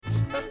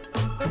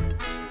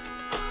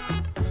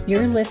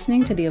You're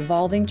listening to the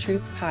Evolving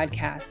Truths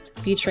podcast,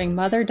 featuring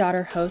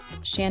mother-daughter hosts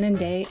Shannon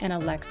Day and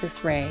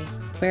Alexis Ray,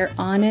 where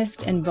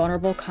honest and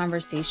vulnerable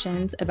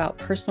conversations about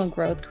personal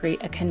growth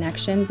create a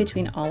connection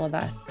between all of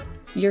us.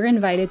 You're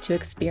invited to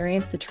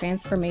experience the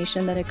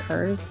transformation that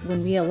occurs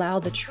when we allow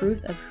the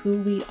truth of who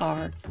we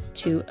are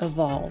to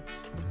evolve.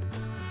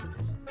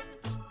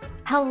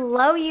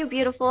 Hello, you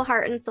beautiful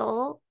heart and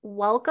soul.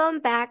 Welcome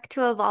back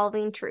to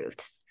Evolving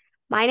Truths.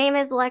 My name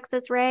is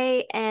Alexis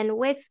Ray, and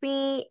with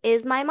me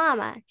is my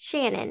mama,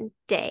 Shannon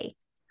Day.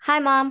 Hi,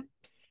 Mom.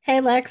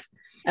 Hey, Lex.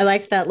 I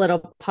liked that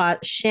little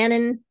pot.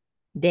 Shannon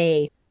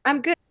Day.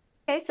 I'm good.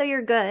 Okay, so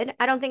you're good.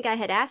 I don't think I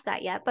had asked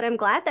that yet, but I'm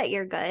glad that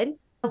you're good.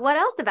 What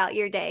else about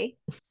your day?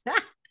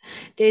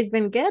 Day's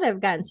been good.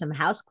 I've gotten some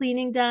house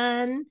cleaning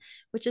done,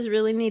 which is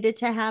really needed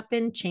to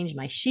happen. Changed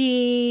my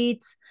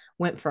sheets,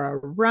 went for a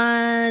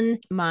run.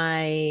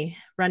 My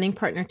running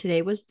partner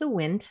today was the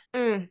wind,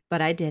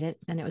 but I did it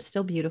and it was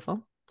still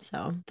beautiful.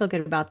 So feel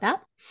good about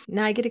that.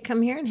 Now I get to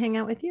come here and hang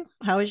out with you.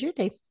 How was your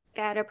day?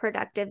 I had a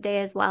productive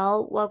day as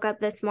well. Woke up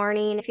this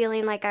morning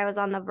feeling like I was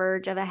on the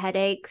verge of a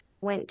headache.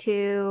 Went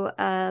to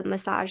a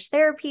massage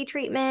therapy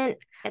treatment.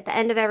 At the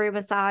end of every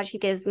massage, he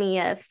gives me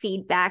a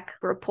feedback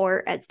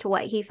report as to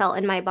what he felt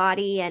in my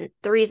body. And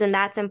the reason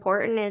that's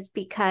important is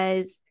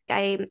because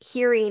I'm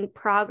hearing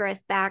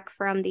progress back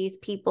from these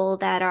people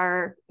that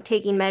are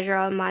taking measure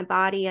of my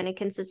body on a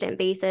consistent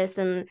basis.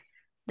 And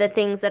the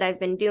things that I've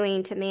been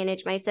doing to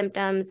manage my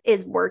symptoms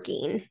is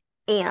working.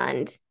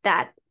 And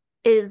that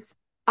is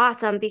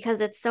awesome because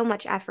it's so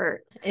much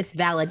effort. It's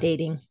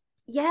validating.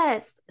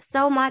 Yes,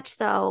 so much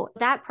so.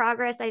 That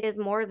progress is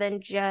more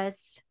than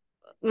just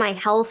my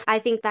health. I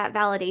think that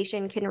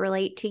validation can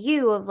relate to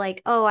you of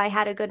like, oh, I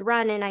had a good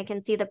run and I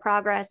can see the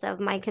progress of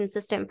my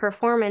consistent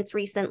performance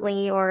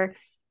recently, or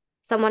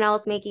someone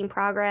else making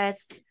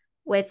progress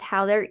with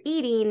how they're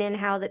eating and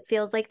how that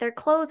feels like their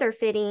clothes are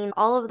fitting.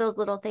 All of those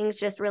little things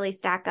just really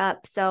stack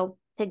up. So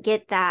to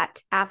get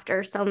that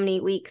after so many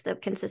weeks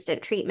of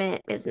consistent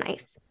treatment is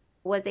nice.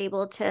 Was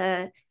able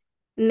to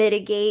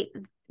mitigate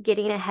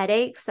getting a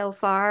headache so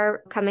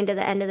far, coming to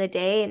the end of the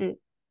day, and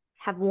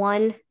have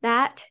won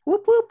that.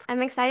 Whoop, whoop.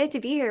 I'm excited to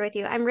be here with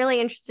you. I'm really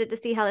interested to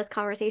see how this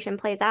conversation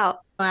plays out.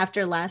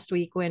 After last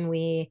week, when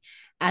we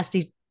asked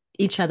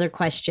each other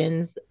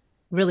questions,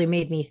 really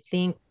made me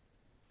think.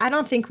 I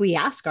don't think we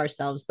ask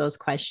ourselves those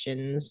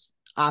questions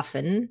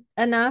often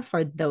enough,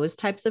 or those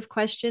types of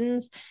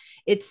questions.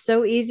 It's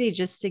so easy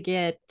just to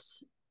get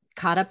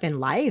caught up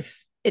in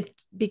life.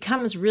 It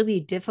becomes really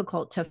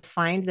difficult to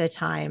find the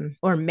time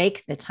or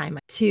make the time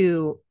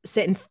to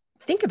sit and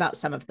think about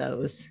some of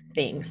those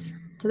things.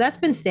 So that's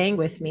been staying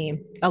with me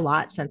a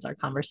lot since our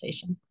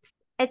conversation.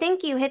 I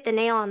think you hit the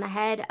nail on the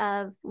head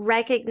of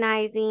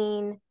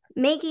recognizing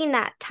making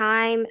that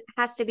time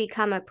has to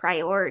become a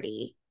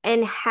priority,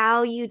 and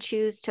how you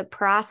choose to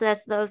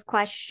process those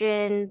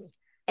questions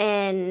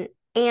and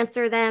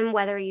answer them,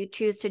 whether you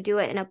choose to do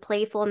it in a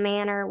playful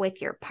manner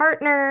with your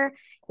partner,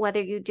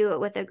 whether you do it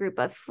with a group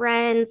of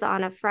friends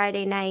on a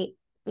Friday night,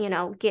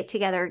 get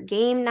together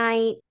game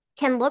night,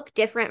 can look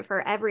different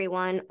for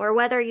everyone, or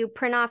whether you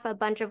print off a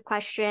bunch of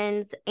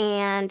questions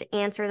and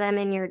answer them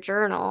in your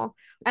journal.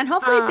 And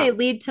hopefully they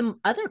lead to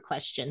other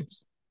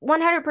questions.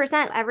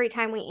 100%. Every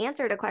time we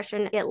answered a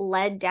question, it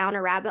led down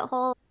a rabbit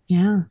hole.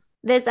 Yeah.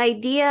 This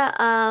idea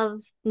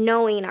of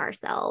knowing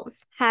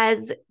ourselves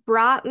has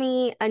brought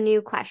me a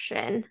new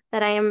question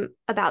that I am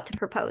about to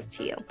propose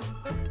to you.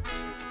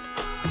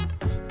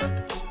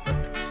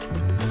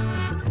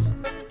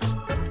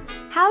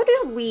 How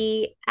do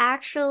we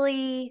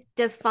actually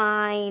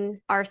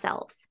define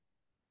ourselves?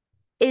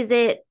 Is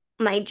it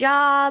my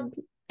job?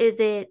 Is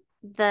it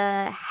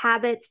the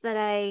habits that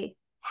I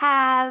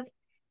have?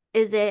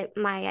 Is it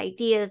my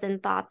ideas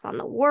and thoughts on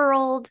the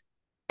world?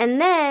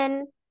 And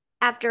then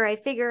after I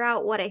figure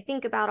out what I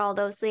think about all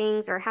those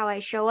things, or how I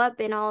show up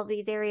in all of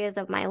these areas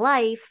of my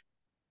life,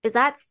 is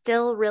that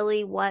still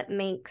really what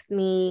makes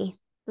me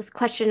this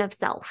question of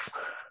self?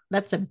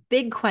 That's a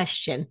big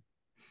question.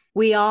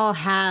 We all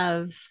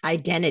have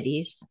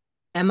identities.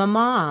 I'm a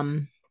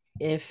mom.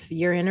 If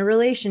you're in a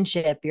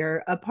relationship,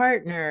 you're a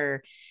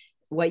partner,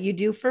 what you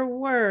do for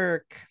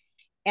work.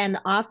 And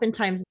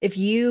oftentimes, if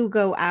you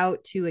go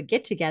out to a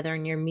get together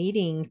and you're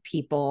meeting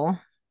people,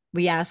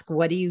 we ask,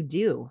 what do you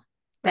do?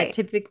 That Right.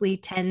 typically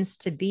tends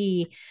to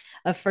be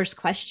a first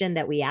question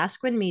that we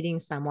ask when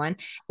meeting someone,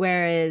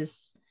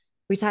 whereas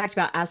we talked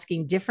about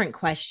asking different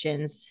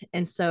questions.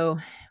 And so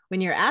when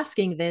you're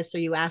asking this, are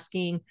you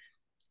asking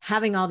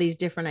having all these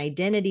different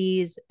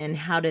identities and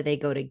how do they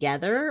go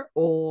together?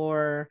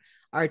 Or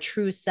our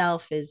true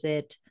self, is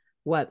it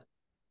what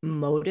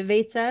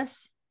motivates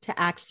us to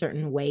act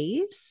certain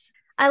ways?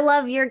 I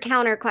love your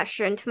counter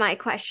question to my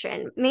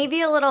question.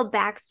 Maybe a little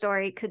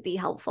backstory could be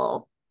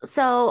helpful.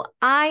 So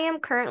I am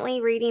currently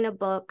reading a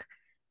book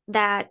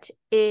that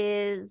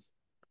is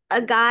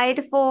a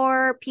guide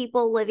for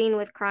people living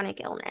with chronic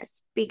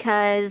illness,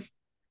 because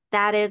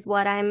that is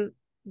what I'm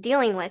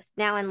dealing with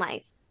now in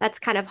life. That's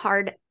kind of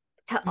hard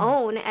to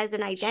own as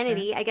an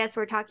identity. Sure. I guess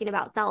we're talking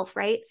about self,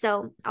 right?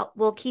 So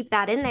we'll keep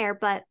that in there.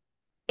 But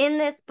in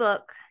this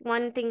book,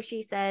 one thing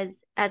she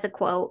says as a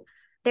quote,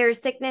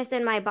 there's sickness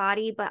in my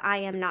body, but I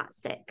am not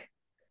sick.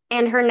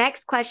 And her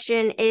next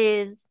question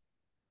is,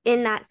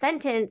 in that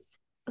sentence,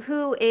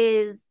 who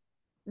is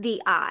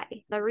the I?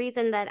 The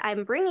reason that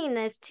I'm bringing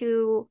this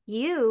to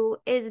you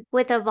is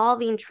with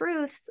evolving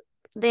truths,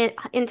 the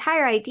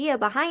entire idea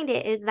behind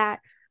it is that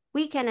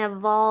we can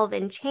evolve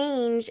and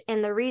change.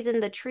 And the reason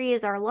the tree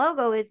is our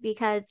logo is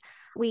because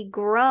we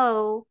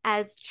grow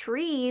as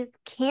trees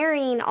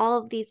carrying all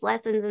of these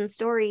lessons and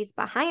stories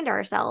behind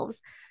ourselves.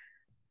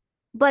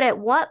 But at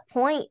what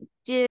point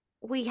do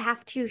we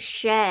have to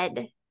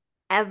shed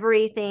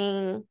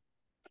everything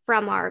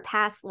from our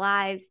past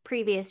lives,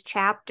 previous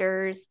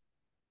chapters?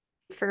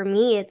 For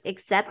me, it's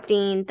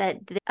accepting that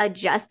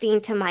adjusting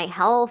to my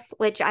health,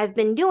 which I've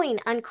been doing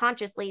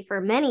unconsciously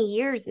for many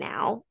years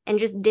now, and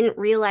just didn't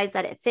realize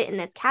that it fit in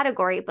this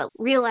category, but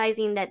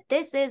realizing that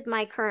this is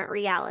my current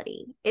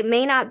reality. It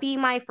may not be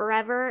my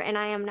forever, and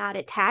I am not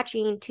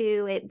attaching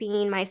to it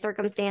being my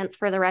circumstance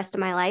for the rest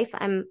of my life.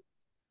 I'm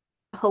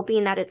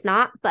hoping that it's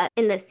not, but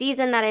in the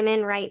season that I'm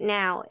in right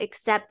now,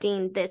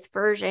 accepting this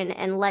version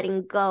and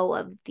letting go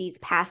of these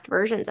past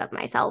versions of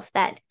myself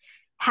that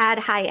had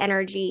high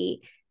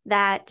energy,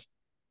 that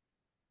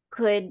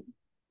could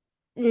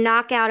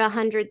knock out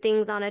 100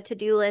 things on a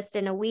to-do list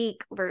in a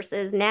week,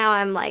 versus now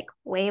I'm like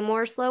way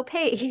more slow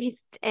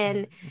paced.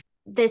 And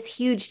this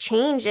huge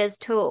change as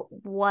to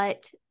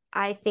what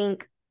I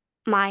think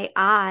my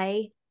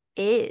I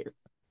is.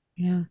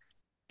 Yeah.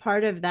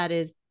 Part of that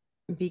is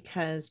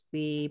because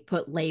we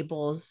put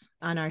labels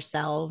on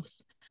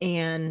ourselves.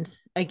 And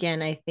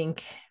again, I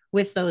think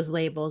with those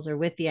labels or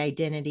with the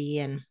identity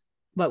and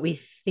what we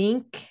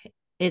think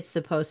it's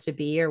supposed to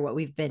be or what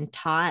we've been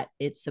taught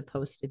it's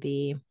supposed to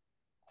be.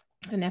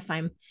 And if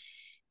I'm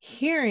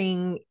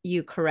hearing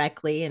you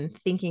correctly and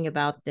thinking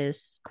about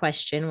this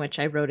question, which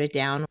I wrote it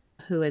down,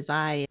 who is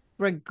I,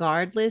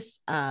 regardless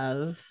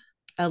of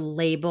a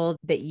label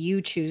that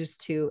you choose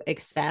to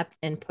accept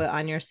and put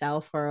on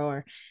yourself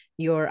or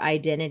your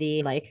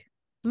identity, like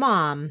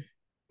mom,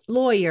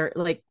 lawyer,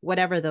 like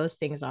whatever those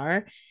things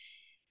are,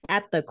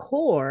 at the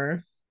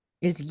core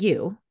is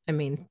you. I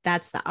mean,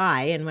 that's the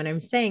I. And when I'm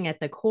saying at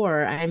the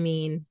core, I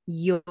mean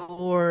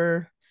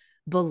your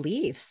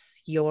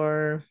beliefs,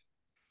 your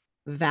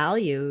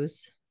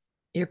values,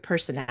 your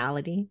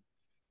personality,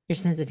 your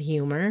sense of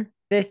humor,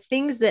 the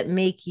things that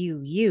make you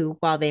you,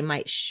 while they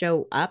might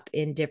show up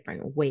in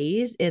different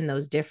ways in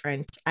those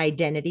different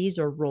identities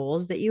or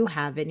roles that you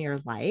have in your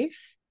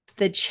life.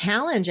 The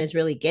challenge is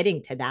really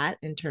getting to that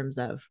in terms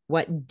of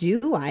what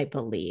do I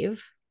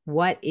believe?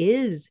 What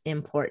is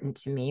important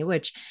to me,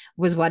 which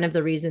was one of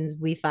the reasons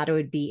we thought it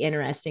would be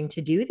interesting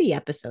to do the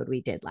episode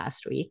we did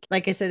last week.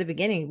 Like I said at the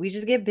beginning, we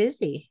just get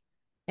busy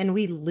and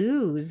we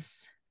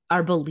lose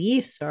our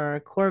beliefs or our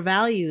core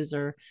values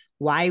or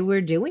why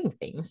we're doing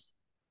things.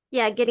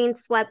 Yeah, getting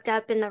swept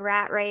up in the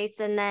rat race,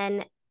 and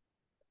then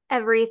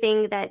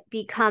everything that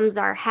becomes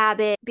our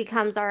habit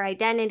becomes our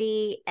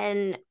identity,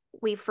 and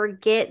we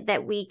forget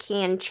that we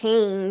can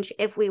change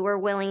if we were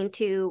willing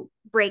to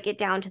break it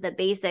down to the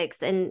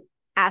basics and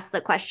ask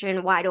the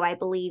question, why do I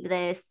believe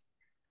this?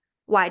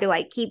 Why do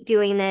I keep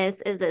doing this?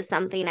 Is this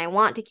something I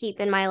want to keep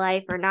in my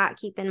life or not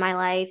keep in my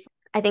life?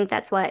 I think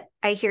that's what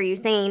I hear you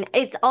saying.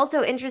 It's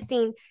also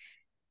interesting,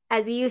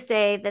 as you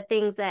say, the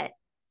things that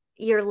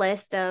your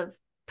list of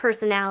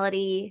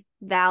personality,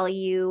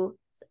 value,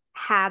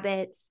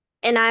 habits,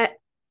 and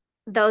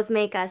those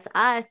make us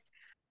us.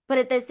 But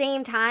at the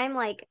same time,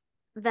 like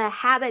the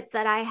habits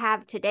that I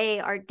have today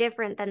are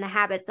different than the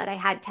habits that I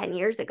had 10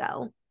 years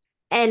ago.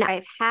 And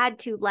I've had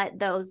to let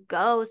those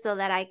go so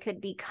that I could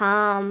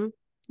become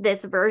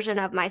this version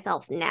of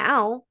myself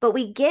now. But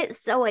we get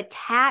so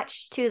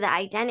attached to the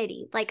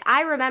identity. Like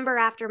I remember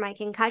after my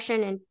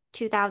concussion in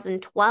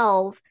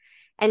 2012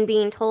 and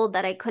being told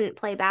that I couldn't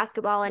play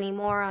basketball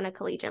anymore on a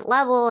collegiate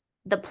level,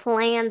 the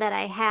plan that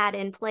I had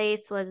in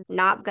place was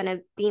not going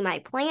to be my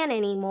plan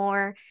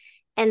anymore.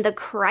 And the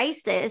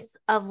crisis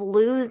of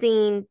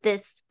losing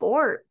this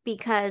sport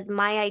because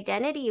my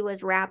identity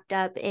was wrapped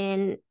up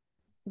in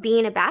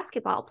being a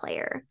basketball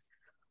player.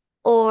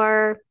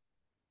 Or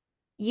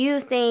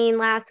you saying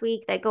last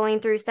week that going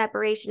through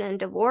separation and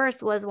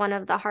divorce was one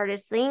of the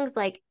hardest things,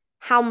 like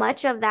how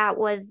much of that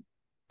was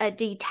a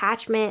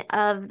detachment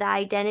of the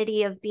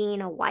identity of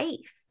being a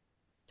wife.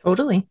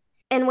 Totally.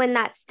 And when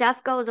that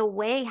stuff goes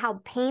away,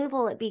 how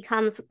painful it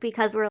becomes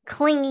because we're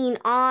clinging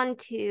on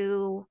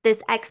to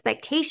this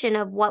expectation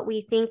of what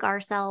we think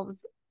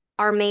ourselves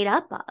are made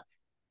up of.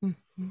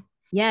 Mm-hmm.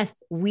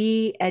 Yes,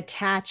 we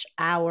attach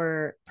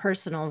our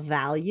personal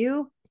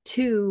value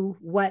to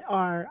what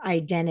our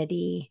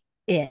identity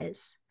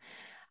is.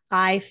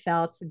 I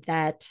felt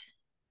that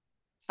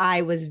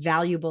I was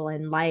valuable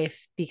in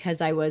life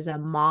because I was a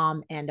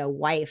mom and a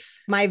wife.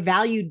 My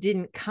value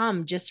didn't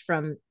come just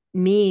from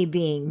me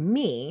being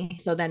me.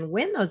 So then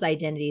when those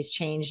identities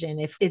changed and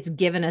if it's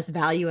given us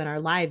value in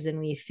our lives and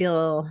we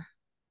feel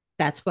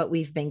that's what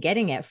we've been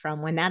getting it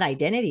from. When that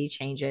identity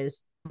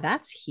changes,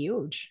 that's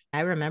huge. I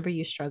remember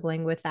you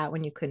struggling with that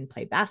when you couldn't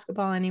play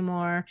basketball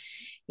anymore.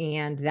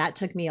 And that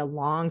took me a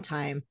long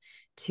time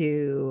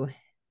to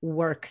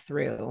work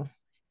through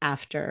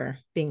after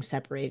being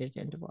separated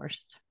and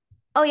divorced.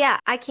 Oh yeah,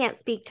 I can't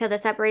speak to the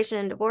separation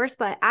and divorce,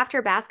 but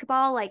after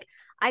basketball, like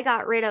I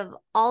got rid of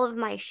all of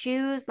my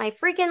shoes, my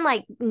freaking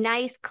like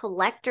nice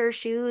collector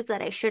shoes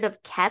that I should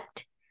have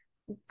kept,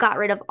 got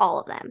rid of all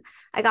of them.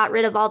 I got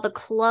rid of all the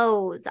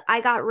clothes.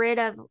 I got rid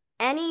of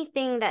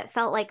anything that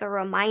felt like a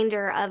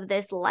reminder of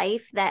this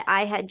life that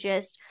I had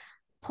just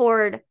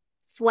poured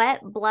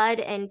sweat, blood,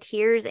 and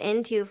tears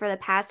into for the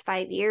past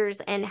 5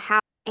 years, and how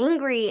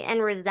angry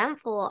and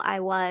resentful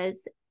I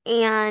was.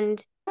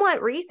 And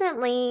somewhat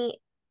recently,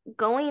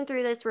 going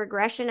through this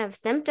regression of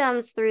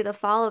symptoms through the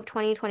fall of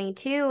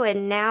 2022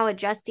 and now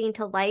adjusting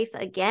to life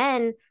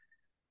again,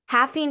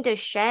 having to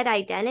shed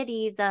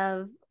identities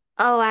of,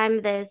 oh,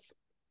 I'm this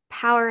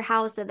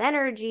powerhouse of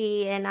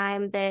energy and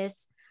I'm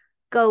this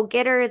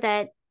go-getter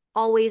that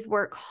always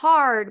work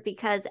hard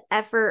because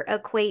effort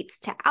equates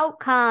to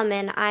outcome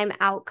and I'm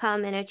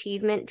outcome and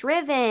achievement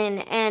driven.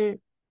 And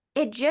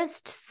it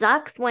just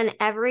sucks when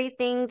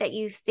everything that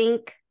you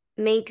think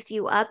makes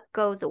you up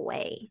goes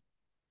away.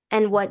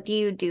 And what do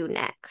you do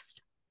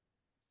next?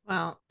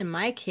 Well, in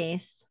my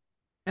case,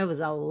 it was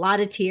a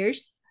lot of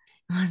tears.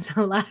 It was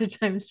a lot of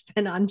time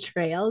spent on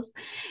trails.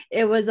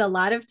 It was a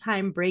lot of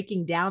time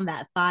breaking down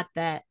that thought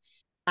that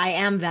I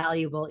am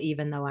valuable,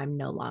 even though I'm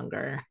no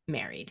longer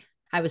married.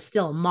 I was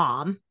still a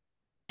mom.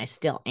 I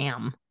still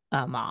am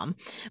a mom.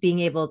 Being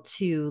able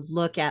to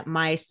look at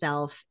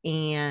myself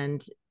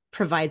and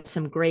provide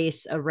some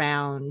grace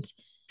around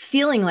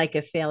feeling like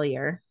a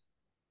failure,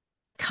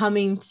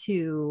 coming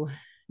to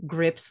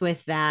grips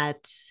with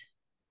that,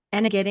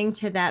 and getting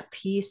to that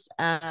piece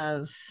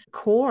of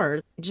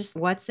core, just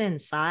what's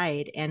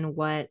inside and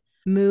what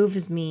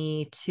moves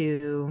me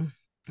to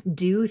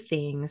do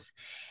things,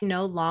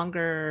 no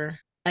longer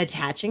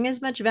attaching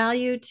as much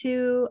value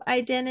to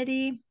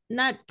identity,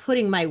 not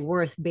putting my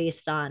worth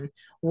based on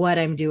what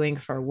I'm doing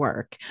for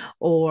work,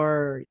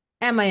 or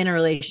am I in a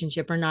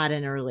relationship or not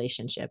in a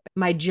relationship?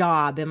 My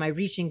job, am I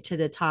reaching to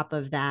the top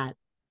of that?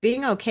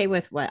 Being okay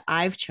with what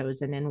I've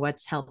chosen and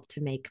what's helped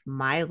to make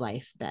my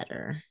life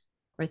better,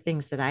 or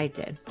things that I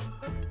did.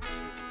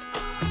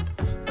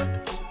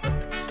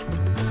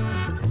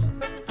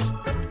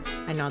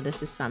 I know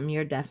this is something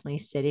you're definitely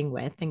sitting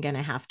with and going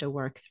to have to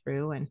work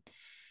through. And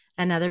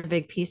another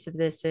big piece of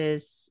this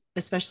is,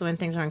 especially when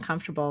things are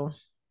uncomfortable,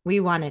 we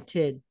want it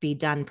to be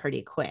done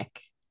pretty quick.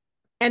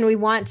 And we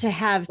want to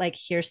have, like,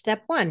 here's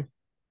step one,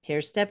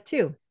 here's step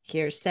two,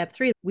 here's step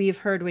three. We've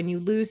heard when you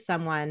lose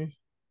someone,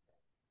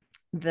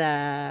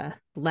 the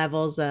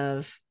levels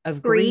of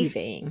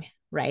grieving,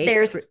 right?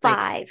 There's Like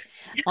 5.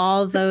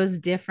 all those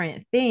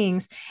different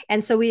things.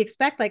 And so we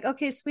expect, like,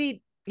 okay,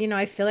 sweet,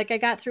 I feel like I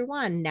got through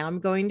 1. Now I'm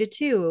going to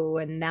 2,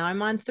 and now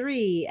I'm on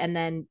 3. And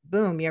then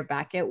boom, you're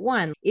back at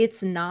 1.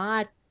 It's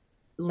not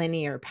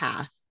linear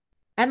path.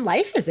 And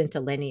life isn't a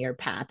linear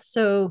path.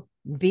 So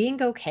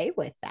being okay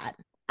with that.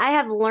 I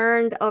have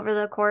learned over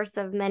the course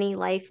of many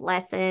life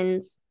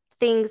lessons,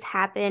 things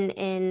happen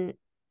in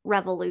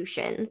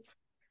revolutions.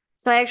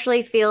 So I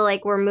actually feel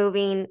like we're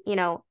moving,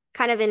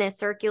 kind of in a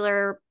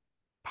circular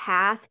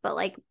path, but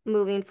like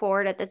moving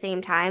forward at the same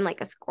time,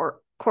 like a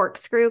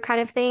corkscrew kind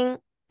of thing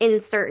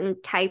in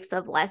certain types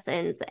of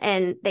lessons.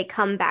 And they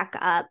come back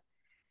up,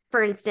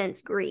 for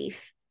instance,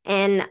 grief.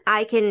 And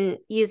I can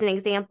use an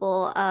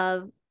example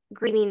of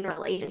grieving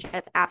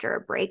relationships after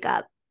a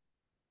breakup,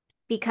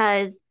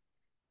 because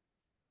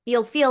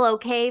you'll feel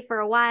okay for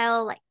a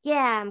while, like,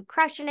 yeah, I'm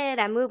crushing it,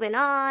 I'm moving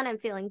on, I'm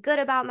feeling good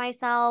about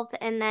myself.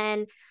 And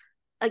then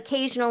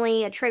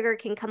occasionally a trigger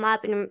can come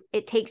up and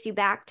it takes you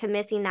back to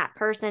missing that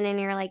person. And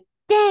you're like,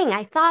 dang,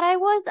 I thought I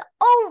was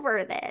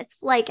over this.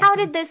 Like, how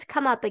did this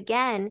come up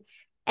again?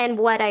 And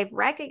what I've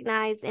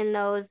recognized in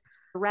those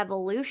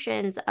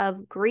revolutions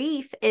of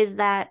grief is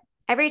that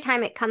every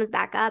time it comes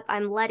back up,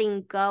 I'm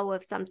letting go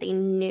of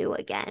something new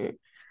again.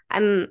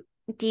 I'm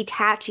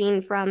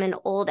detaching from an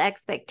old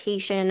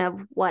expectation of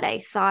what I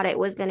thought it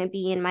was going to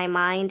be in my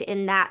mind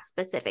in that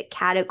specific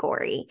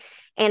category.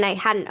 And I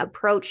hadn't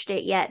approached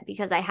it yet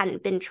because I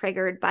hadn't been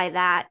triggered by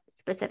that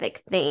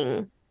specific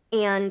thing.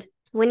 And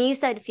when you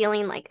said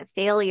feeling like a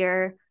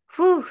failure,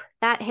 whew,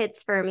 that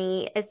hits for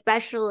me,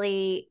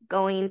 especially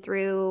going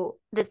through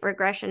this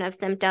regression of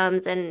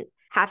symptoms and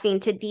having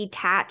to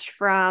detach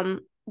from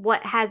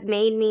what has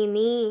made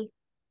me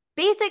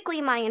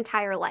basically my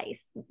entire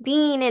life,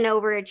 being an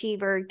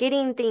overachiever,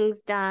 getting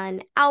things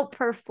done,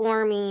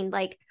 outperforming.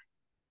 Like,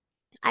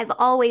 I've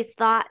always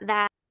thought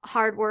that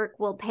hard work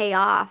will pay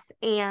off.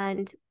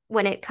 And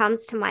when it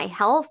comes to my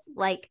health,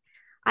 like,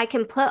 I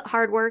can put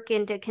hard work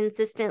into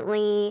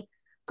consistently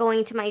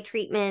going to my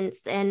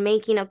treatments and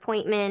making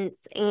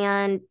appointments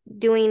and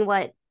doing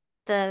what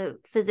the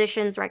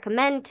physicians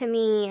recommend to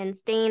me and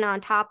staying on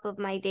top of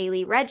my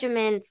daily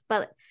regimens,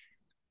 but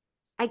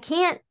I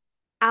can't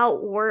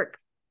outwork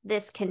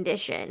this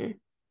condition.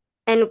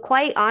 And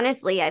quite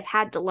honestly, I've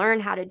had to learn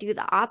how to do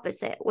the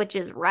opposite, which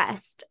is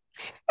rest.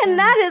 And Yeah.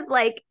 that is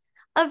like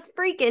a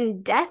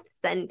freaking death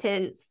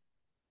sentence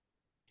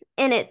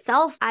in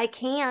itself. I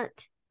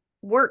can't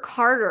work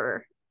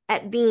harder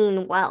at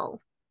being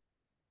well.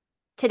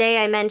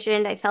 Today, I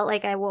mentioned I felt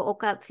like I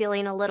woke up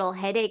feeling a little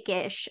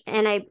headachy-ish.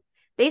 And I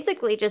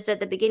basically just at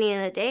the beginning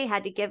of the day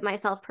had to give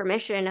myself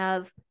permission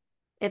of,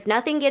 if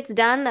nothing gets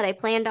done that I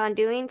planned on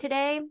doing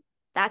today,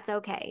 that's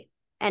okay.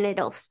 And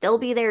it'll still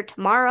be there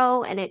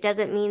tomorrow. And it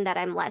doesn't mean that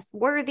I'm less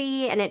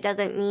worthy. And it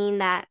doesn't mean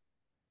that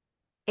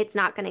it's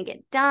not going to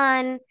get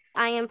done.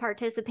 I am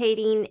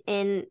participating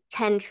in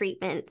 10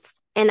 treatments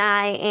and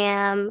I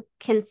am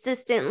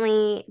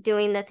consistently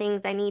doing the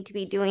things I need to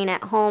be doing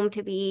at home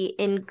to be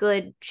in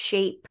good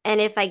shape. And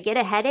if I get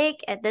a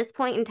headache at this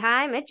point in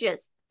time, it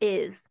just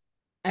is.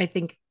 I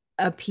think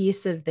a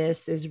piece of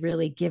this is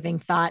really giving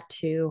thought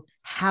to,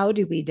 how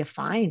do we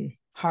define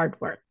hard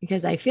work?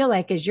 Because I feel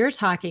like as you're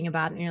talking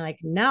about it, and you're like,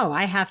 no,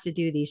 I have to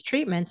do these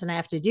treatments and I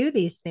have to do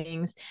these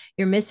things,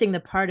 you're missing the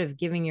part of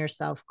giving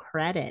yourself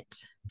credit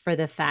for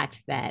the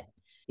fact that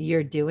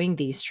you're doing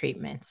these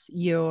treatments,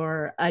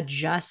 you're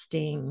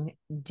adjusting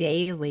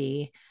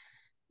daily,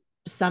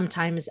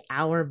 sometimes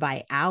hour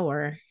by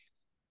hour.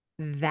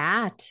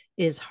 That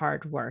is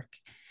hard work.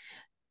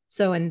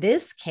 So in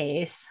this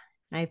case,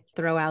 I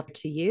throw out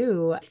to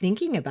you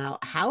thinking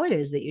about how it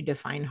is that you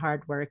define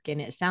hard work. And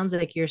it sounds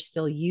like you're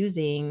still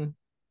using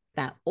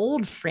that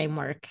old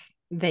framework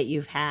that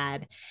you've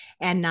had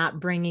and not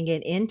bringing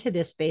it into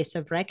this space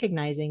of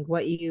recognizing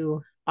what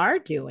you are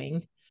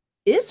doing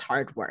is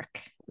hard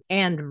work.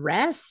 And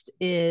rest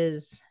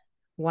is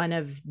one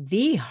of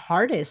the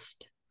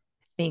hardest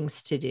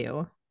things to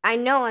do. I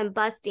know I'm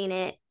busting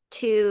it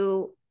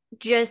to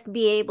just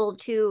be able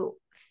to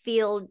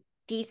feel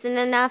decent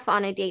enough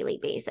on a daily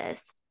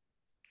basis.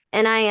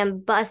 And I am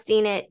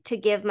busting it to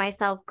give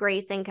myself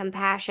grace and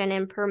compassion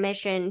and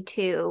permission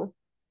to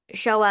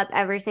show up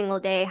every single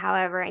day,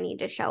 however I need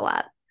to show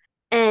up.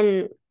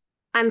 And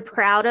I'm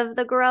proud of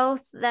the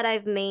growth that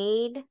I've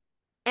made.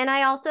 And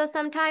I also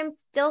sometimes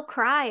still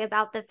cry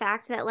about the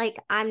fact that, like,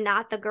 I'm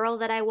not the girl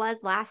that I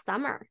was last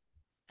summer.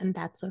 And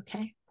that's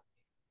okay.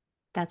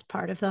 That's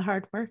part of the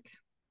hard work.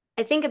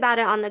 I think about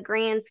it on the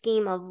grand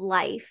scheme of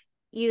life,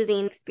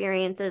 using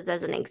experiences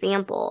as an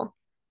example.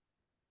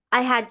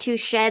 I had to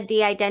shed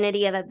the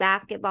identity of a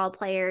basketball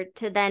player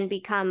to then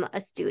become a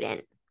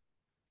student.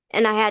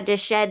 And I had to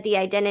shed the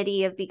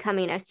identity of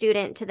becoming a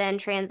student to then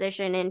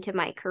transition into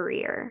my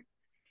career.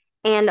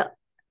 And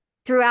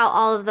throughout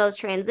all of those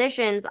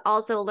transitions,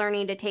 also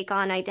learning to take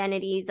on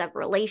identities of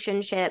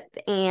relationship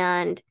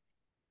and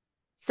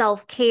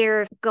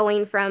self-care,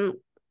 going from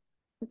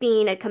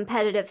being a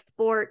competitive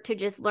sport to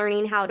just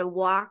learning how to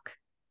walk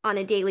on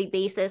a daily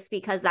basis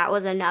because that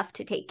was enough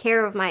to take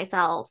care of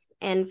myself.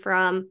 And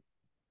from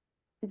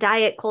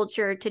diet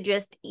culture to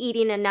just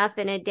eating enough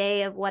in a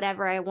day of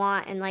whatever I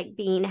want and like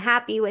being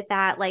happy with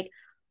that. Like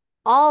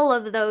all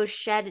of those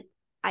shed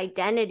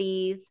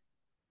identities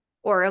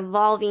or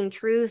evolving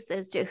truths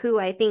as to who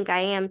I think I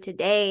am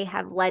today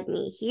have led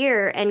me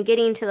here and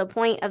getting to the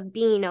point of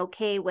being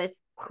okay with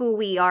who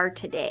we are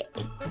today.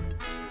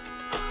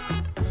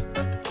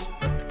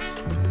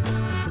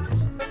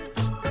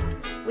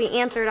 We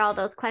answered all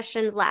those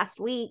questions last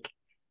week.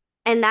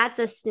 And that's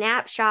a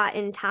snapshot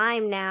in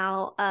time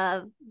now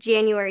of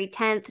January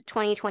 10th,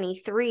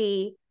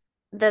 2023,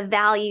 the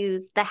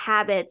values, the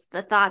habits,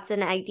 the thoughts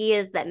and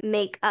ideas that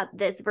make up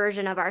this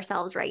version of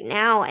ourselves right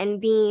now,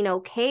 and being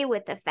okay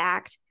with the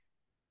fact,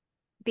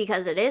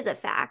 because it is a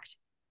fact,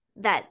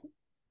 that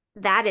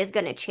that is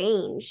going to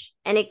change.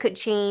 And it could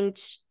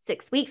change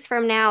 6 weeks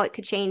from now. It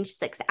could change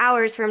 6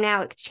 hours from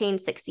now. It could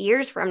change 6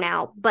 years from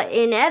now. But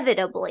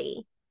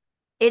inevitably,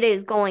 it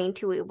is going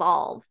to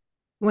evolve.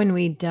 When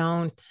we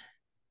don't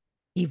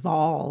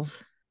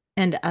evolve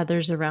and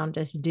others around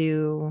us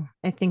do,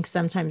 I think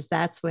sometimes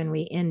that's when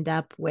we end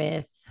up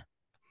with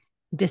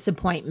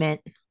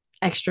disappointment,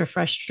 extra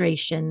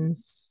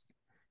frustrations,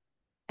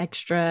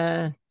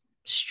 extra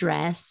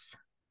stress.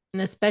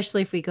 And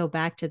especially if we go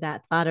back to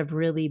that thought of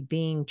really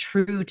being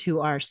true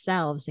to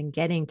ourselves and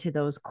getting to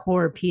those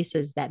core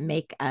pieces that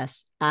make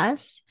us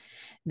us,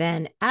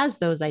 then as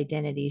those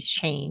identities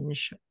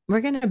change, we're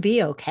going to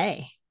be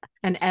okay.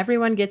 And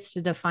everyone gets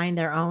to define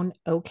their own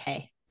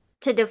okay.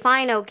 To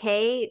define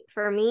okay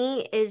for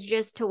me is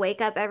just to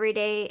wake up every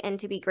day and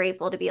to be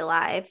grateful to be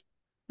alive.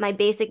 My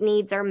basic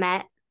needs are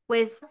met,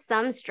 with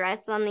some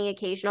stress on the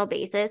occasional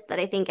basis that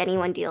I think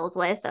anyone deals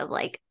with, of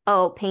like,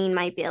 oh, paying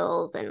my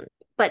bills.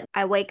 But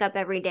I wake up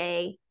every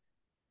day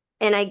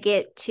and I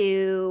get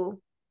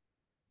to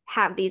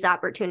have these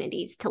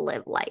opportunities to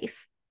live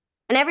life.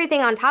 And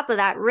everything on top of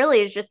that really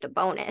is just a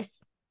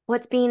bonus.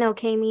 What's being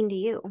okay mean to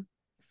you?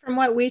 From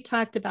what we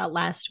talked about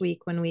last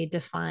week when we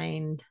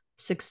defined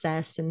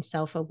success and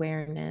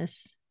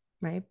self-awareness,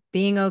 right?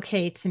 Being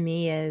okay to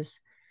me is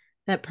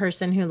that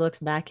person who looks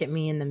back at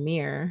me in the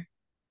mirror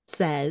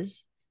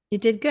says, you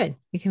did good.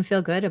 You can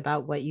feel good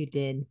about what you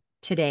did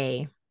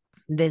today,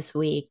 this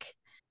week,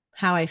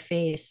 how I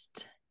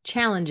faced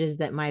challenges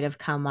that might have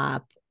come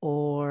up,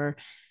 or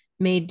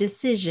made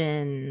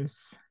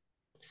decisions,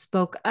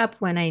 spoke up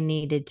when I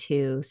needed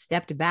to,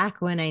 stepped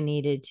back when I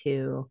needed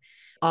to.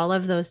 All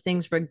of those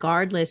things,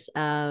 regardless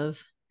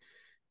of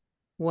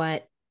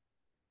what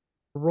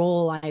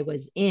role I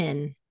was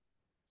in,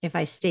 if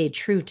I stay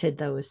true to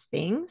those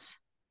things,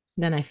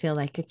 then I feel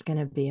like it's going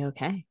to be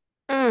okay.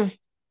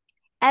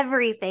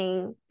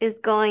 Everything is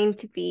going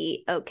to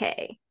be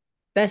okay.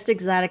 Best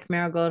Exotic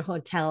Marigold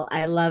Hotel.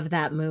 I love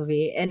that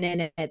movie. And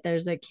in it,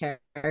 there's a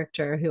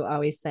character who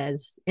always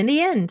says, in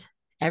the end,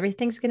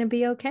 everything's going to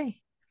be okay.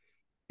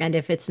 And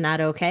if it's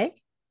not okay,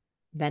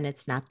 then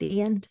it's not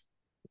the end.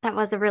 That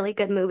was a really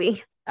good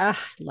movie. I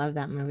love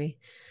that movie.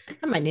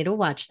 I might need to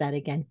watch that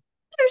again.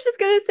 I was just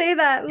going to say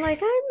that. I'm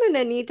like, I'm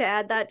going to need to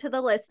add that to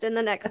the list in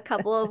the next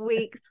couple of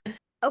weeks.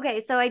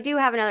 Okay, so I do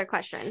have another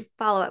question,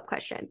 follow-up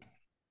question.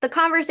 The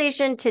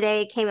conversation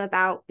today came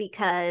about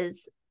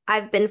because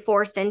I've been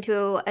forced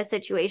into a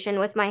situation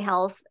with my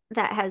health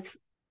that has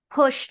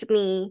pushed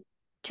me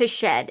to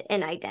shed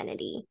an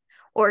identity,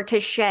 or to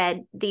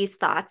shed these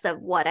thoughts of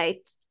what I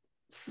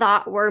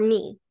thought were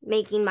me,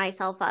 making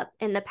myself up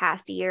in the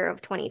past year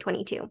of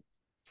 2022.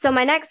 So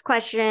my next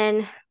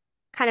question,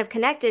 kind of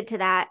connected to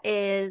that,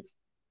 is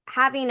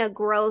having a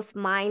growth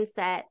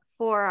mindset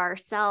for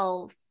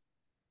ourselves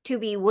to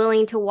be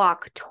willing to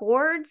walk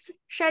towards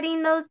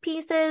shedding those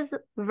pieces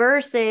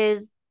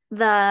versus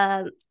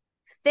the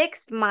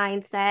fixed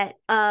mindset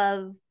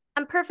of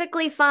I'm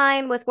perfectly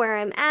fine with where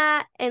I'm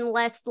at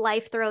unless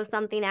life throws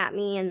something at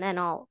me and then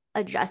I'll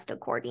adjust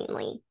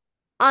accordingly.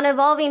 On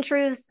Evolving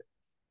Truths,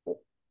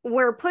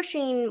 we're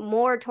pushing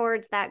more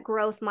towards that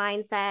growth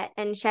mindset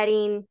and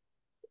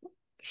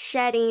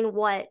shedding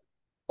what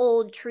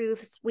old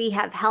truths we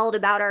have held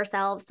about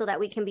ourselves so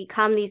that we can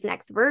become these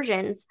next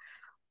versions.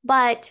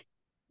 But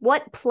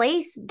what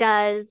place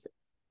does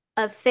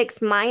a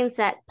fixed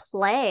mindset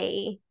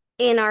play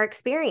in our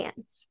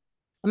experience?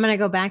 I'm going to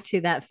go back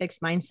to that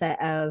fixed mindset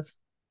of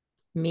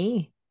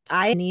me.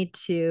 I need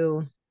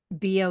to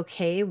be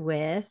okay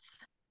with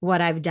what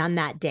I've done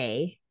that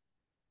day,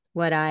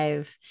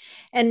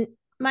 and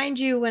mind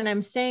you, when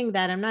I'm saying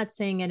that, I'm not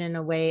saying it in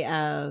a way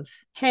of,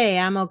 hey,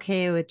 I'm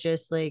okay with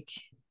just like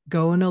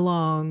going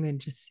along and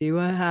just see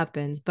what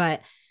happens.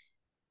 But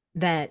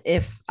that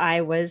if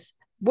I was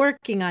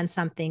working on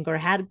something or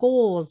had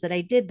goals, that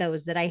I did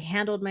those, that I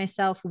handled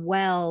myself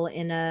well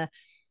in a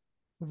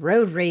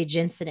road rage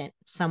incident,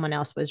 someone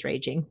else was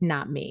raging,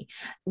 not me.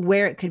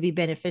 Where it could be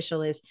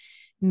beneficial is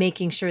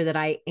making sure that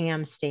I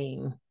am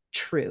staying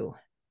true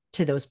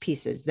to those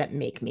pieces that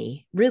make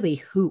me really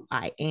who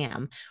I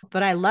am.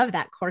 But I love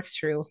that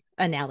corkscrew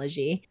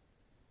analogy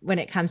when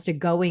it comes to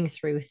going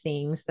through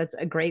things. That's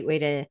a great way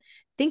to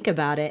think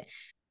about it,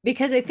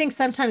 because I think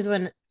sometimes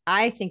when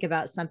I think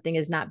about something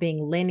as not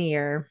being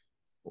linear,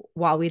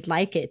 while we'd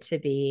like it to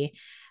be,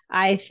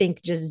 I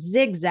think just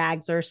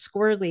zigzags or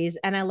squirrelies.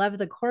 And I love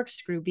the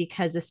corkscrew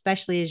because,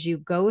 especially as you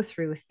go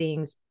through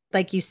things,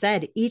 like you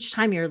said, each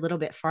time you're a little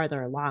bit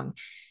farther along,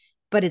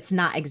 but it's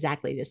not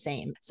exactly the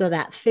same. So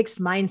that fixed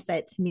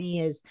mindset to me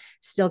is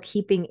still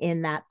keeping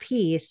in that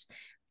piece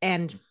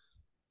and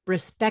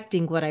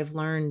respecting what I've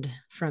learned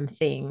from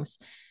things,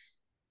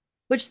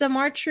 which the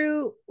more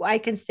true I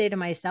can stay to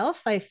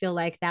myself, I feel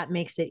like that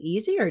makes it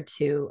easier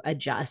to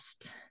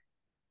adjust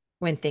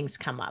when things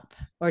come up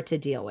or to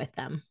deal with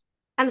them.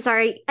 I'm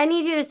sorry, I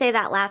need you to say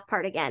that last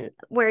part again,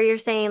 where you're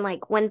saying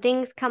like when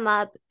things come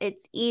up,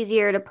 it's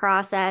easier to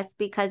process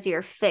because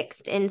you're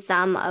fixed in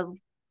some of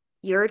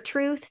your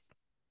truths.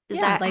 Is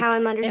that like how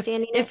I'm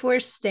understanding it? If we're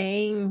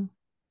staying,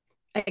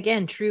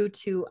 again, true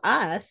to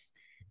us,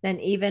 then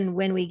even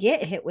when we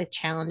get hit with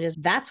challenges,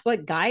 that's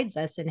what guides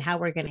us in how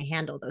we're going to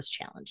handle those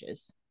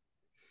challenges.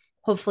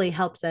 Hopefully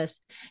helps us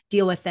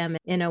deal with them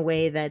in a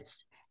way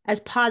that's as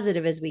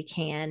positive as we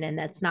can, and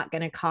that's not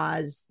going to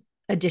cause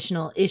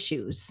additional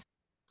issues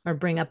or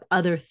bring up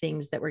other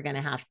things that we're going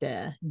to have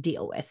to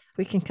deal with.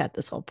 We can cut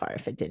this whole part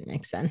if it didn't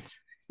make sense.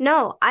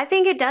 No, I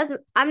think it does.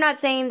 I'm not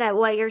saying that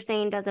what you're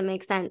saying doesn't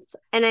make sense.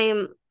 And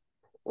I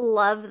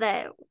love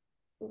that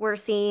we're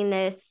seeing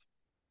this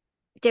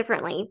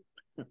differently.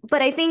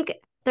 But I think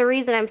the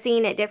reason I'm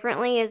seeing it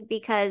differently is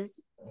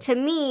because to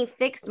me,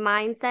 fixed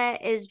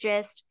mindset is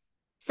just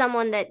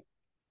someone that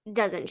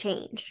doesn't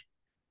change.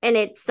 And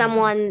it's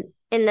someone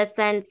in the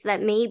sense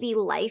that maybe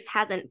life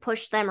hasn't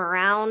pushed them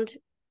around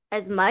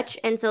as much.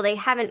 And so they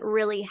haven't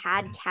really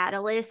had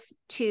catalysts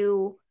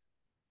to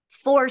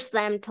force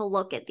them to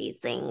look at these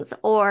things.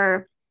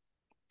 Or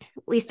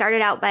we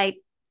started out by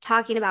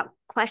talking about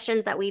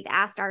questions that we've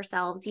asked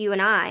ourselves, you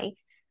and I,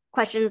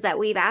 questions that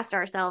we've asked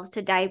ourselves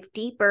to dive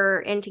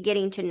deeper into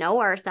getting to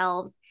know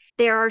ourselves.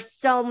 There are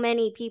so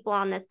many people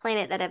on this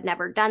planet that have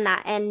never done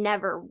that and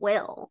never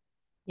will.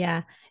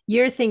 Yeah.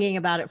 You're thinking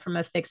about it from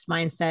a fixed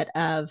mindset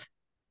of,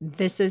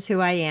 this is who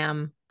I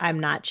am. I'm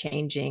not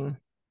changing.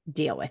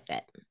 Deal with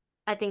it.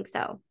 I think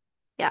so.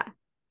 Yeah.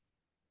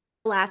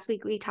 Last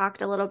week, we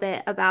talked a little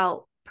bit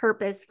about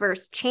purpose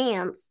versus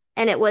chance,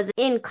 and it was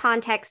in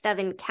context of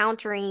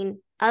encountering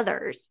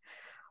others.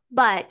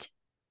 But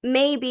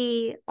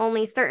maybe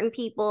only certain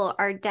people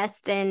are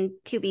destined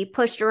to be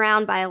pushed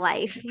around by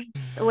life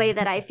the way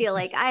that I feel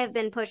like I have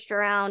been pushed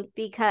around,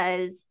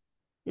 because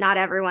not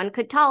everyone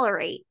could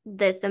tolerate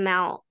this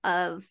amount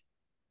of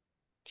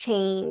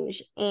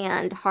change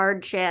and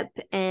hardship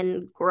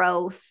and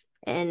growth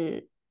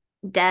and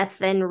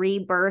death and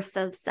rebirth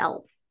of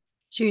self.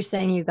 So you're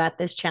saying you got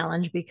this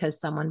challenge because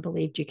someone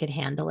believed you could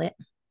handle it?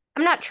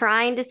 I'm not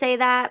trying to say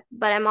that,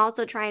 but I'm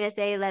also trying to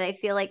say that I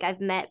feel like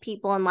I've met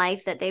people in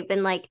life that they've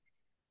been like,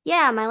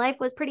 yeah, my life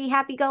was pretty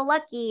happy go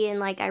lucky. And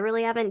like, I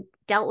really haven't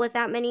dealt with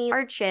that many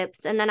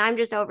hardships. And then I'm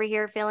just over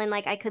here feeling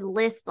like I could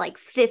list like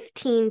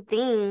 15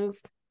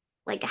 things.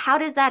 Like, how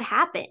does that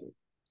happen?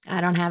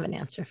 I don't have an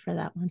answer for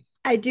that one.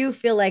 I do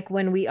feel like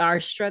when we are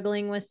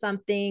struggling with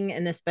something,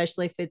 and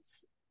especially if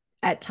it's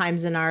at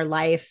times in our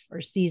life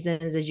or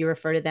seasons, as you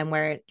refer to them,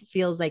 where it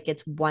feels like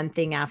it's one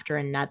thing after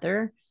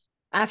another,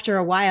 after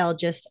a while,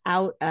 just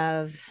out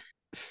of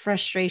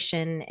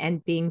frustration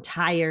and being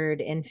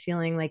tired and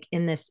feeling like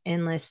in this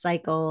endless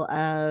cycle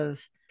of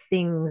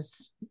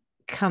things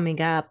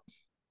coming up,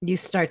 you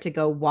start to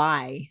go,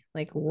 why?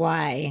 Like,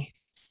 why?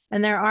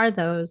 And there are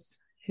those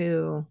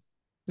who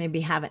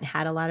maybe haven't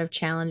had a lot of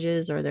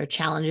challenges, or their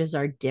challenges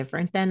are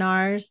different than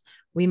ours.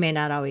 We may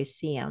not always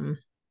see them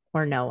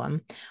or know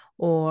them,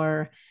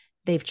 or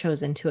they've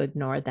chosen to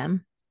ignore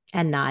them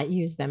and not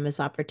use them as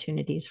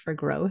opportunities for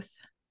growth.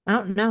 I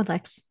don't know,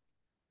 Lex.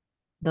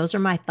 Those are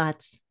my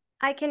thoughts.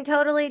 I can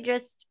totally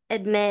just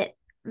admit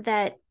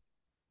that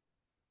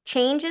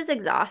change is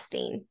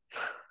exhausting.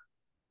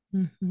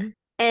 Mm-hmm.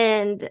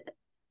 And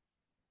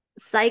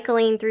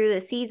cycling through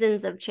the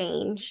seasons of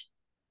change,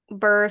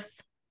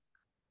 birth,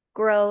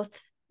 growth,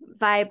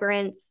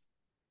 vibrance,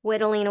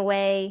 whittling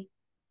away,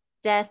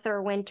 death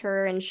or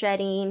winter and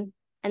shedding,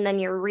 and then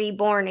you're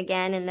reborn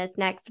again in this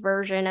next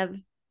version of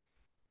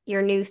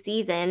your new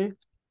season,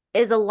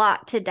 is a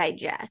lot to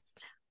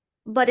digest.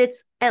 But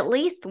it's at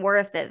least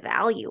worth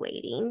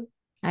evaluating.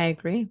 I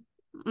agree.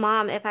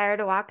 Mom, if I were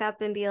to walk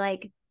up and be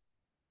like,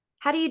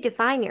 how do you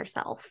define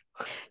yourself?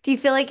 Do you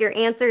feel like your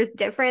answer is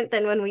different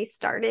than when we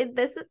started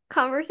this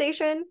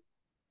conversation?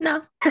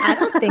 No, I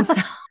don't think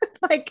so.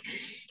 Like,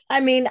 I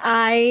mean,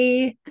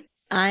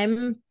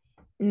 I'm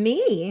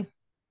me.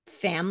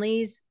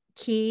 Family's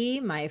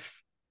key. My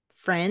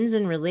friends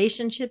and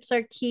relationships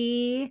are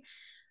key.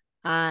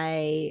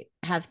 I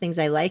have things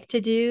I like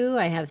to do.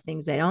 I have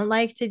things I don't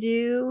like to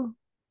do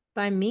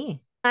by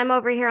me. I'm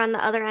over here on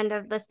the other end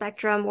of the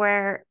spectrum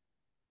where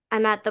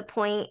I'm at the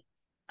point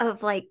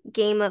of like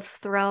Game of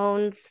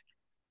Thrones,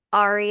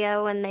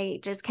 Arya, when they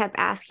just kept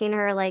asking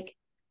her, like,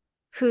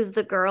 who's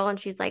the girl? And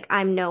she's like,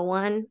 I'm no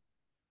one.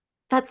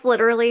 That's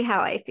literally how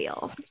I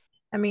feel.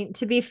 I mean,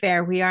 to be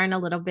fair, we are in a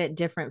little bit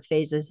different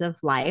phases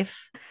of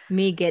life.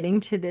 Me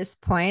getting to this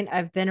point,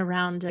 I've been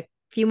around a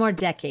few more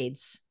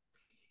decades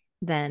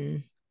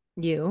than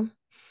you.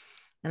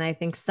 And I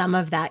think some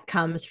of that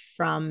comes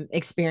from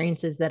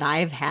experiences that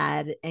I've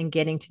had and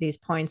getting to these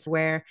points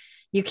where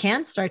you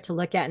can start to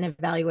look at and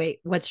evaluate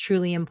what's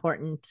truly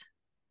important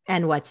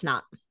and what's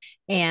not.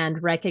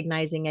 And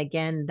recognizing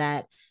again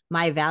that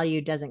my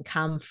value doesn't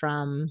come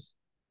from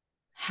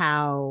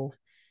how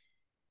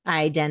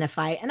I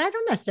identify. And I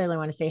don't necessarily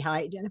want to say how I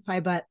identify,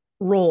 but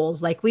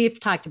roles, like we've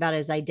talked about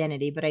as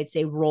identity, but I'd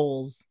say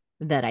roles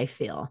that I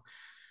feel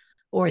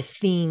or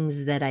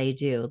things that I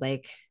do.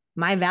 Like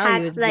my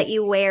value Hats is that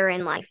you wear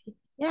in life.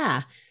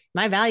 yeah,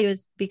 my value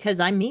is because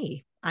I'm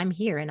me. I'm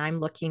here and I'm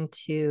looking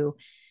to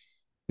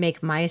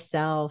make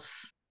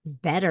myself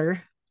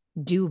better,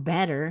 do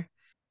better,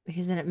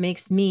 because then it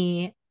makes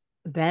me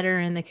better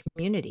in the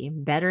community,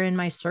 better in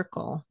my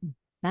circle.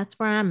 That's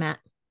where I'm at.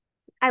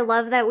 I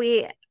love that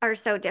we are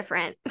so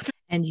different.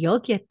 And you'll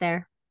get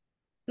there.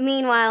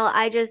 Meanwhile,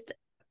 I just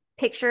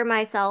picture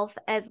myself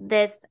as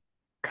this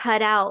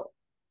cutout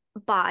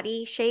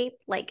body shape,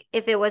 like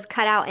if it was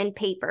cut out in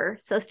paper.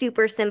 So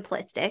super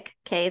simplistic.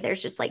 Okay.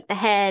 There's just like the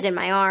head and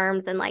my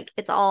arms, and like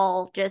it's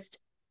all just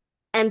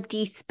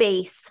empty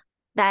space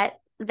that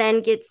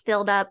then gets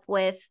filled up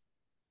with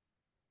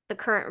the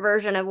current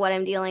version of what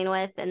I'm dealing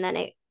with. And then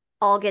it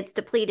all gets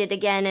depleted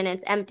again and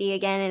it's empty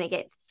again, and it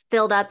gets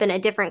filled up in a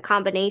different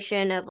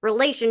combination of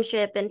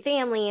relationship and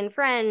family and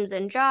friends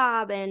and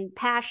job and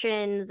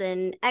passions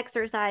and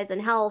exercise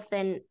and health.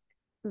 And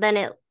then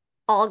it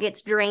all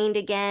gets drained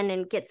again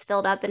and gets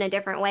filled up in a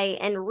different way.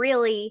 And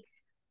really,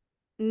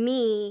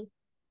 me,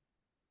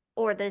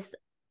 or this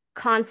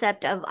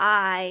concept of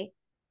I,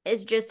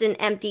 is just an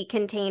empty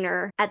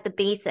container at the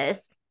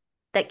basis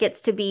that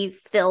gets to be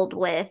filled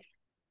with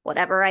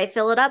whatever I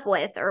fill it up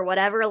with, or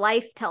whatever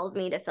life tells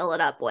me to fill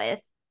it up with.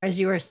 As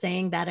you were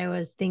saying that, I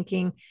was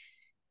thinking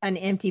an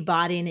empty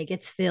body and it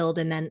gets filled,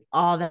 and then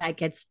all that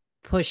gets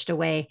pushed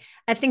away.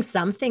 I think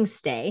some things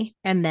stay,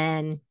 and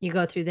then you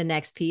go through the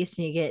next piece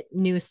and you get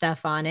new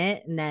stuff on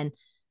it, and then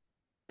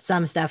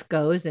some stuff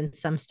goes and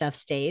some stuff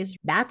stays.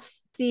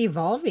 That's the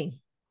evolving.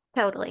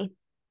 Totally.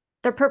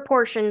 The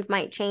proportions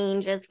might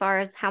change as far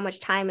as how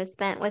much time is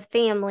spent with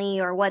family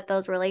or what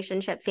those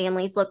relationship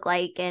families look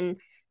like. And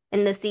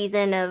in the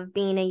season of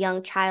being a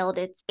young child,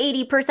 it's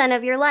 80%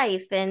 of your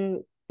life.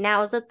 And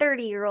now as a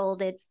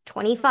 30-year-old, it's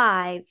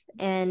 25.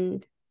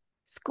 And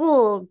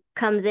school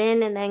comes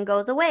in and then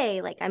goes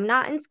away. Like, I'm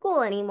not in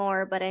school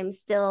anymore, but I'm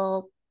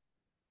still,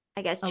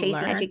 I guess,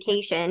 chasing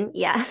education.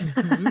 Yeah.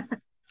 Mm-hmm.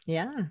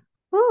 Yeah.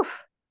 Whew.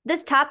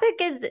 This topic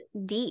is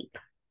deep,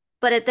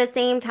 but at the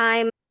same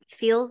time,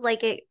 feels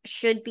like it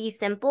should be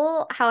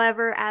simple.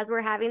 However, as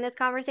we're having this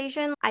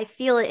conversation, I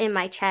feel it in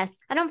my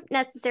chest. I don't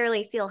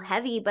necessarily feel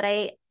heavy, but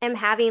I am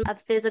having a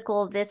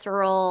physical,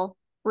 visceral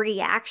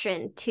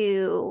reaction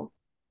to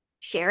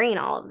sharing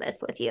all of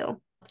this with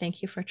you.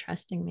 Thank you for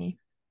trusting me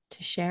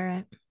to share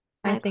it.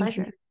 My I think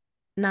pleasure.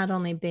 not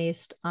only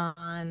based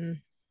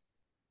on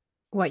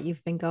what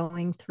you've been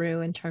going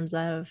through in terms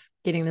of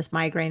getting this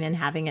migraine and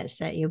having it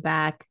set you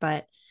back,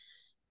 but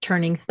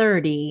turning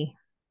 30,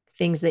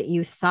 things that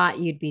you thought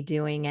you'd be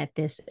doing at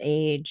this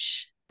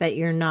age that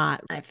you're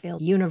not. I feel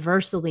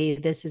universally,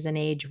 this is an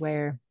age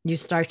where you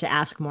start to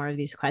ask more of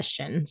these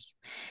questions.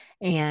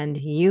 And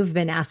you've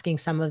been asking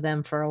some of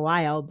them for a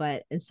while,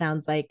 but it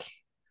sounds like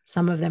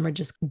some of them are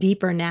just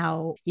deeper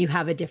now. You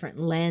have a different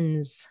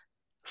lens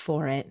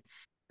for it.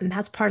 And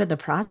that's part of the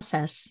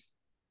process.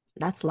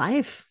 That's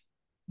life.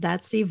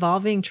 That's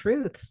evolving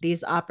truths.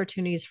 These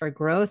opportunities for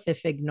growth,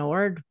 if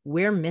ignored,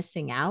 we're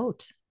missing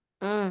out.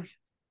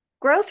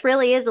 Growth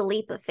really is a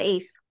leap of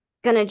faith.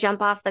 Gonna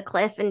jump off the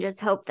cliff and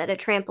just hope that a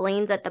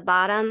trampoline's at the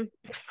bottom.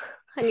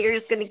 And you're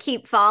just going to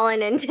keep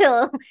falling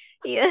until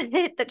you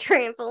hit the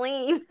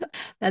trampoline.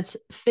 That's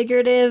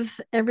figurative,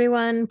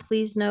 everyone.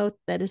 Please note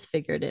that is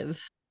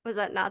figurative. Was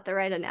that not the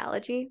right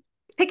analogy?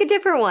 Pick a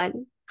different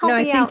one. Help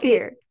me out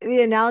here.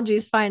 The analogy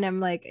is fine.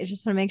 I'm like, I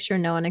just want to make sure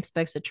no one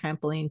expects a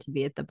trampoline to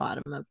be at the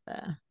bottom of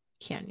the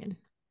canyon.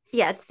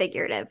 Yeah, it's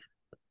figurative.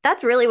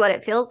 That's really what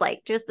it feels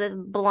like. Just this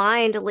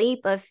blind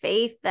leap of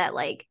faith that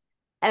like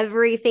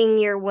everything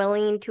you're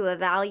willing to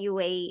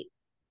evaluate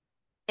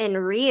and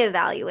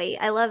reevaluate.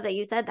 I love that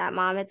you said that,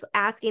 Mom. It's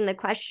asking the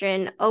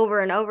question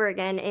over and over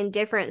again in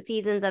different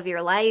seasons of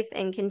your life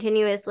and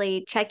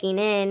continuously checking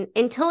in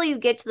until you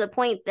get to the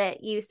point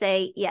that you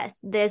say, yes,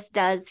 this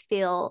does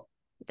feel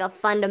like a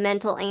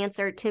fundamental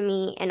answer to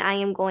me, and I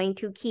am going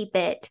to keep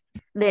it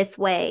this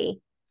way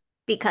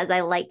because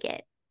I like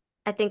it.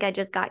 I think I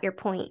just got your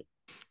point.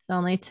 It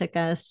only took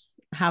us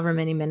however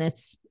many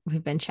minutes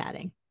we've been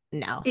chatting.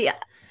 No. Yeah.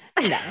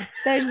 No,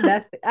 there's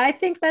nothing. I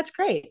think that's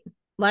great.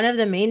 One of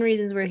the main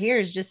reasons we're here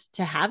is just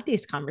to have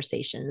these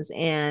conversations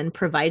and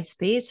provide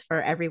space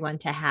for everyone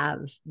to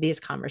have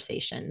these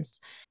conversations.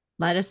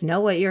 Let us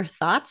know what your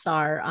thoughts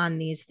are on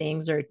these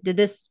things, or did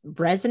this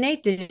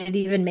resonate? Did it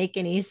even make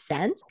any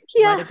sense?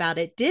 Yeah. What about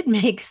it did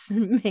make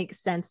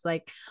sense?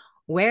 Like,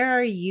 where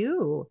are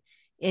you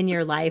in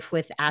your life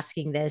with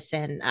asking this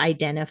and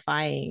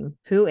identifying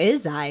who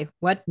is I?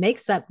 What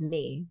makes up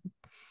me?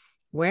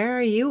 Where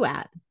are you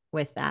at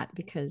with that?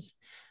 Because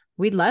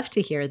we'd love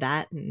to hear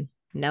that and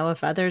know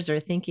if others are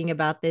thinking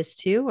about this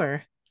too,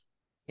 or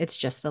it's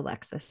just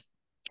Alexis.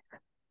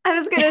 I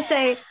was going to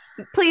say,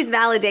 please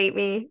validate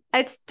me.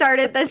 I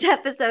started this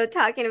episode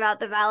talking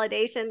about the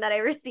validation that I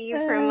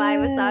received from my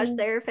massage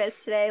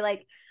therapist today.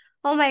 Like,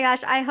 oh my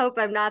gosh, I hope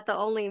I'm not the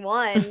only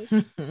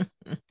one.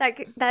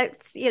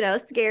 That's,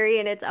 scary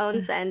in its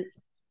own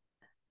sense.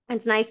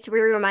 It's nice to be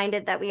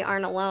reminded that we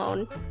aren't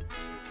alone.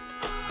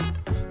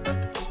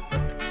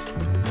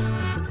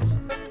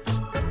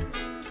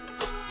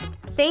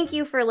 Thank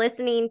you for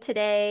listening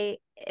today.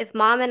 If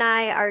Mom and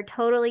I are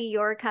totally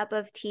your cup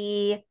of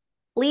tea,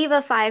 leave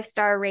a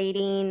 5-star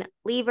rating,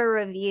 leave a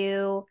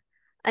review.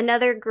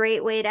 Another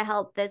great way to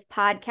help this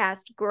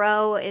podcast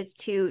grow is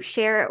to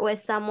share it with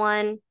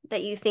someone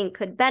that you think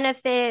could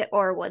benefit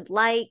or would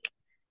like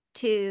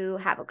to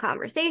have a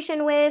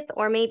conversation with,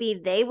 or maybe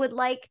they would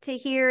like to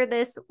hear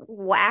this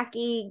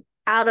wacky,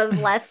 out of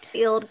left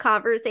field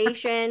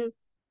conversation.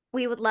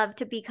 We would love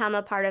to become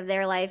a part of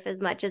their life as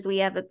much as we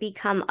have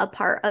become a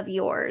part of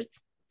yours.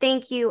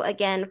 Thank you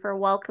again for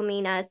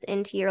welcoming us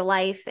into your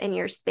life and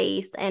your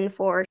space and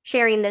for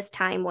sharing this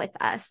time with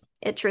us.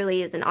 It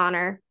truly is an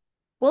honor.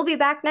 We'll be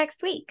back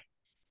next week.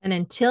 And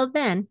until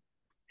then,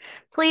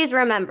 please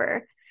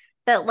remember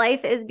that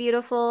life is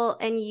beautiful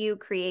and you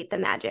create the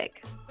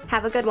magic.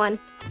 Have a good one.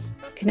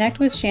 Connect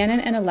with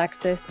Shannon and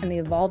Alexis in the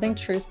Evolving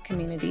Truths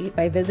community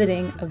by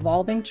visiting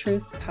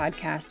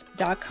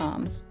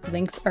evolvingtruthspodcast.com.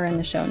 Links are in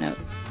the show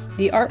notes.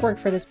 The artwork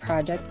for this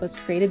project was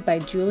created by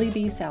Julie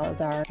B.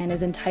 Salazar and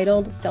is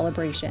entitled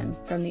Celebration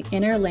from the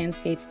Inner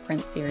Landscape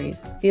print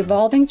series. The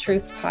Evolving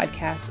Truths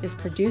podcast is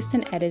produced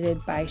and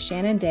edited by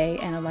Shannon Day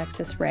and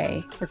Alexis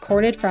Ray,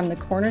 recorded from the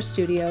Corner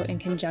Studio in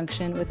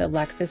conjunction with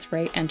Alexis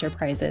Ray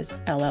Enterprises,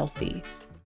 LLC.